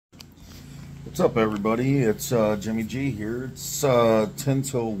up, everybody? It's Jimmy G here. It's 10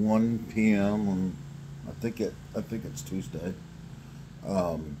 till 1 p.m. and I think it's Tuesday.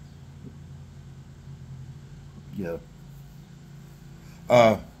 Um, yeah.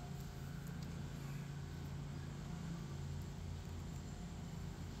 Uh,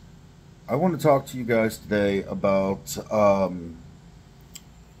 I want to talk to you guys today about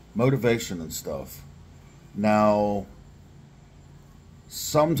motivation and stuff. Now,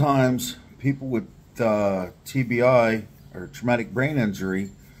 sometimes people with TBI or traumatic brain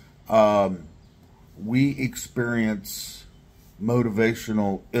injury, we experience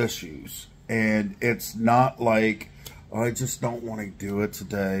motivational issues, and it's not like, "Oh, I just don't want to do it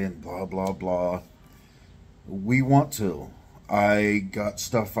today and blah blah blah." We want to. I got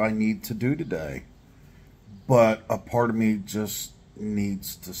stuff I need to do today, but a part of me just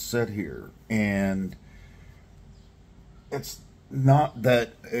needs to sit here, and it's not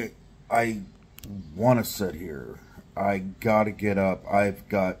that I want to sit here. I gotta get up. I've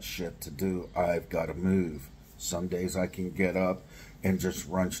got shit to do. I've got to move. Some days I can get up and just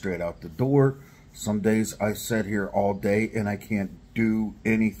run straight out the door. Some days I sit here all day and I can't do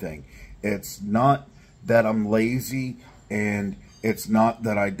anything. It's not that I'm lazy, and it's not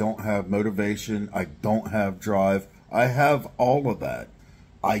that I don't have motivation. I don't have drive. I have all of that.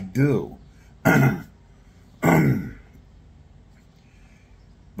 I do.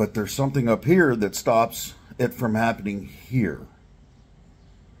 But there's something up here that stops it from happening here.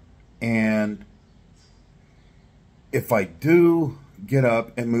 And if I do get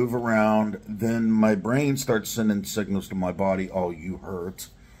up and move around, then my brain starts sending signals to my body, "Oh, you hurt,"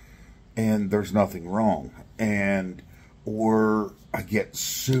 and there's nothing wrong. Or I get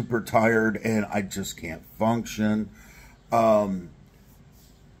super tired and I just can't function.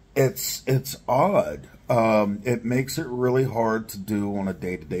 It's odd. It makes it really hard to do on a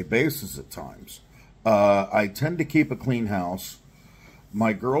day-to-day basis at times. I tend to keep a clean house.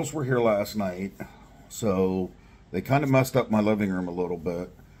 My girls were here last night, so they kind of messed up my living room a little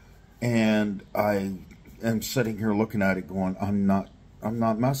bit. And I am sitting here looking at it going, I'm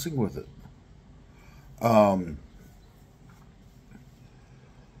not messing with it.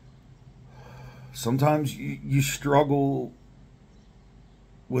 Sometimes you struggle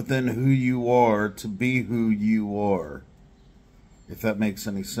within who you are to be who you are, if that makes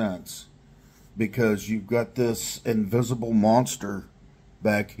any sense, because you've got this invisible monster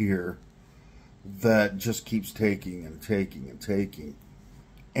back here that just keeps taking and taking and taking,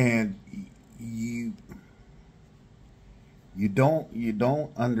 and you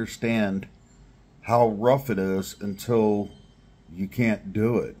don't understand how rough it is until you can't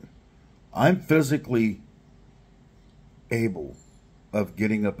do it. I'm physically able of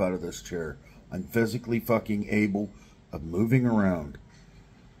getting up out of this chair. I'm physically fucking able of moving around.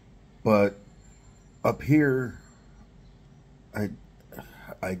 But up here, I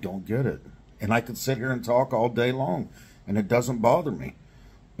don't get it. And I could sit here and talk all day long, and it doesn't bother me.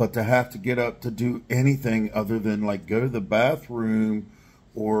 But to have to get up to do anything other than like go to the bathroom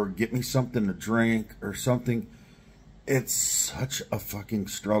or get me something to drink or something, it's such a fucking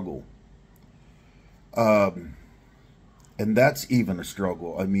struggle. And that's even a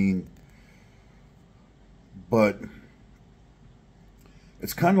struggle. I mean, but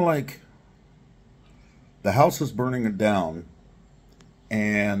it's kind of like the house is burning it down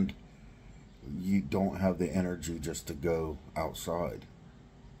and you don't have the energy just to go outside.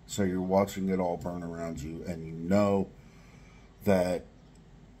 So you're watching it all burn around you, and you know that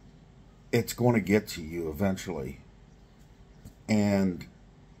it's going to get to you eventually. And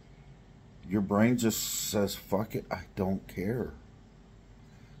your brain just says, fuck it, I don't care.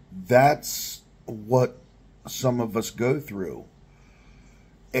 That's what some of us go through.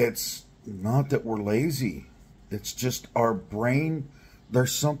 It's not that we're lazy. It's just our brain,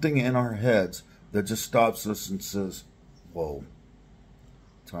 there's something in our heads that just stops us and says, whoa,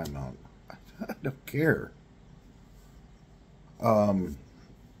 time out. I don't care.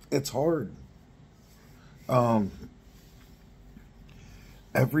 It's hard.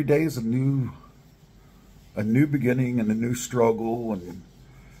 Every day is a new beginning and a new struggle, and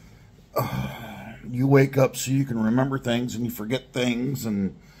you wake up so you can remember things and you forget things,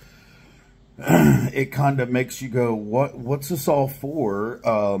 and it kind of makes you go, what's this all for?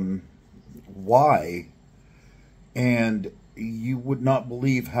 Why? And you would not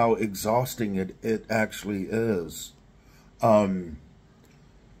believe how exhausting it actually is. My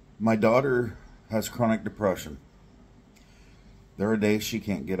daughter has chronic depression. There are days she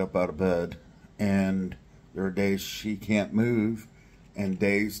can't get up out of bed, and there are days she can't move, and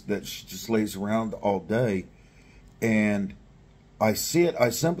days that she just lays around all day. And I see it,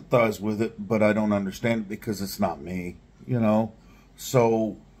 I sympathize with it, but I don't understand it because it's not me, you know?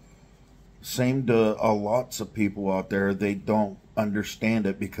 So, same to lots of people out there, they don't understand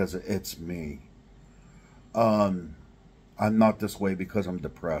it because it's me. I'm not this way because I'm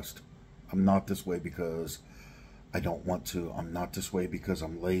depressed. I'm not this way because I don't want to. I'm not this way because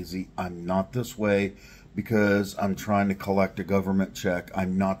I'm lazy. I'm not this way because I'm trying to collect a government check.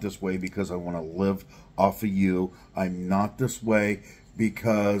 I'm not this way because I want to live off of you. I'm not this way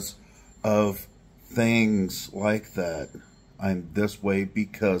because of things like that. I'm this way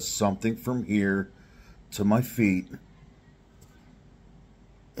because something from here to my feet,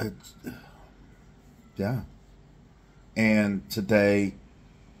 it's, yeah. And today,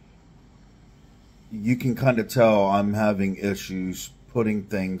 you can kind of tell I'm having issues putting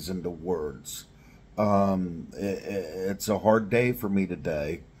things into words. It's a hard day for me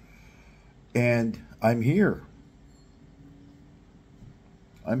today, and I'm here.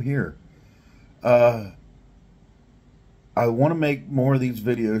 I'm here. I want to make more of these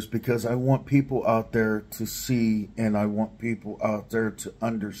videos because I want people out there to see, and I want people out there to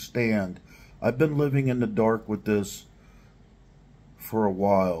understand. I've been living in the dark with this for a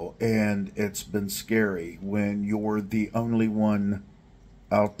while, and it's been scary when you're the only one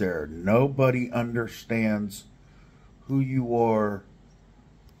out there. Nobody understands who you are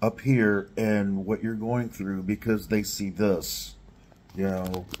up here and what you're going through because they see this. You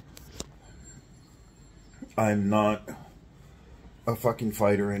know, I'm not a fucking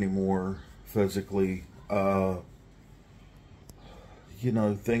fighter anymore physically. You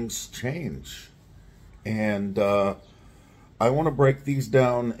know, things change, and I want to break these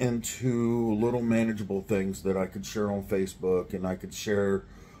down into little manageable things that I could share on Facebook and I could share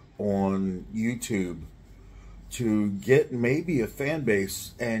on YouTube to get maybe a fan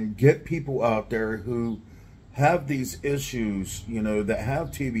base and get people out there who have these issues, you know, that have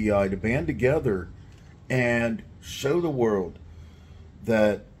TBI, to band together and show the world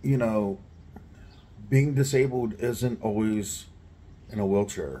that, you know, being disabled isn't always in a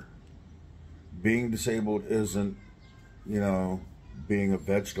wheelchair. Being disabled isn't, you know, being a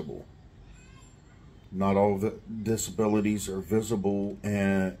vegetable. Not all the disabilities are visible,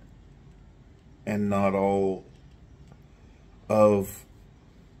 and not all of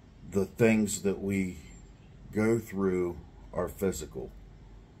the things that we go through are physical.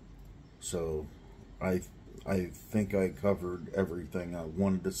 So I think I covered everything I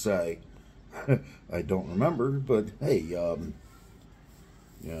wanted to say. I don't remember, but hey, you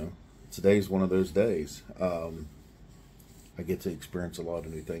know, today's one of those days. I get to experience a lot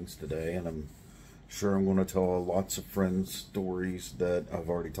of new things today, and I'm sure I'm going to tell lots of friends stories that I've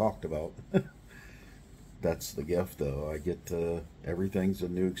already talked about. That's the gift, though. I get to, everything's a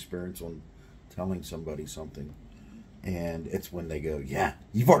new experience on telling somebody something. And it's when they go, yeah,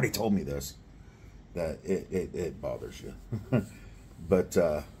 you've already told me this, that it bothers you. But,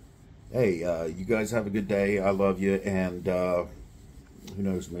 hey, you guys have a good day. I love you. And who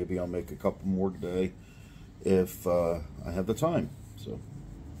knows, maybe I'll make a couple more today if I have the time. So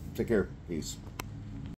take care. Peace.